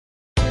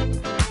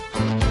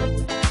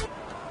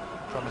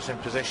Promising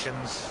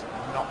positions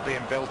not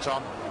being built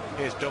on.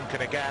 Here's Duncan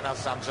again as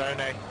Sansone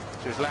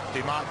to his left.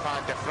 He might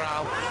find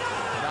Defrau.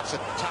 And that's a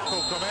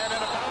tackle come in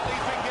and a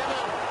penalty's been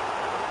given.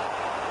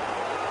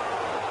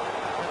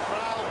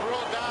 Defrau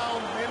brought down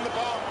in the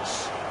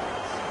box.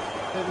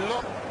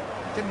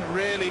 It didn't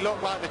really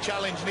look like the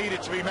challenge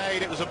needed to be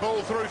made. It was a ball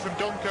through from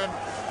Duncan.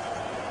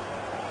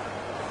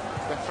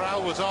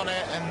 Defrau was on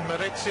it and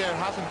Maurizio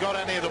hasn't got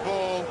any of the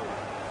ball.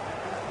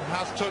 And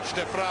has touched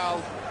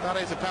Defrau. That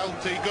is a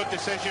penalty. Good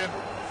decision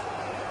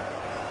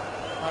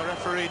by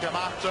referee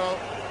D'Amato.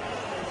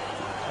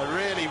 A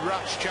really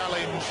rash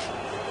challenge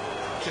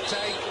to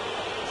take.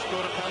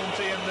 Scored a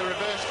penalty in the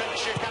reverse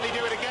fixture. Can he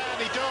do it again?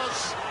 He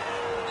does.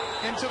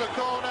 Into the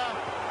corner.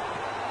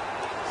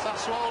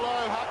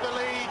 Sassuolo have the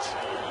lead.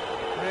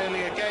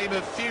 Really a game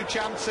of few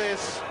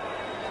chances.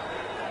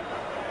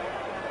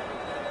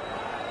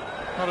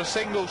 Not a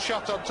single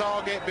shot on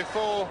target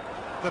before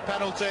the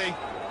penalty.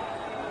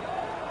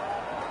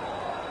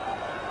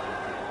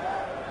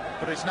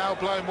 But it's now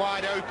blown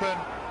wide open.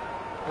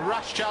 A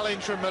rash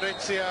challenge from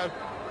Maurizio.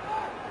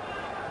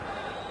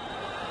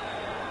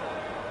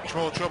 Much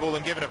more trouble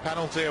than giving a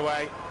penalty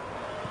away.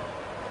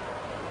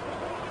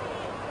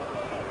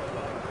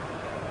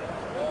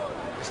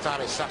 This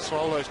time it's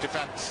Sassuolo's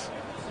defence.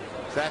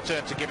 It's their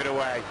turn to give it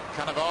away.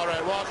 Cannavaro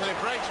it was and it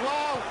breaks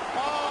well.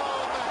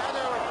 Oh, the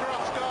header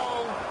across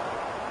goal.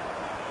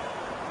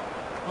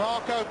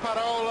 Marco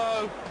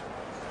Parolo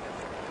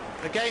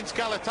against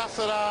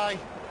Galatasaray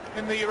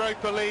in the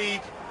Europa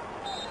League.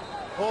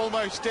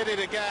 Almost did it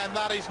again.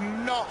 That is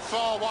not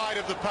far wide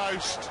of the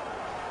post.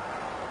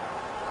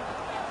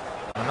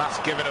 And that's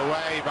given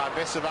away by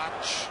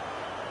Bisevac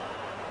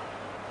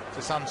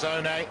to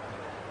Sansone.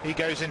 He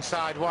goes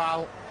inside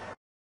well.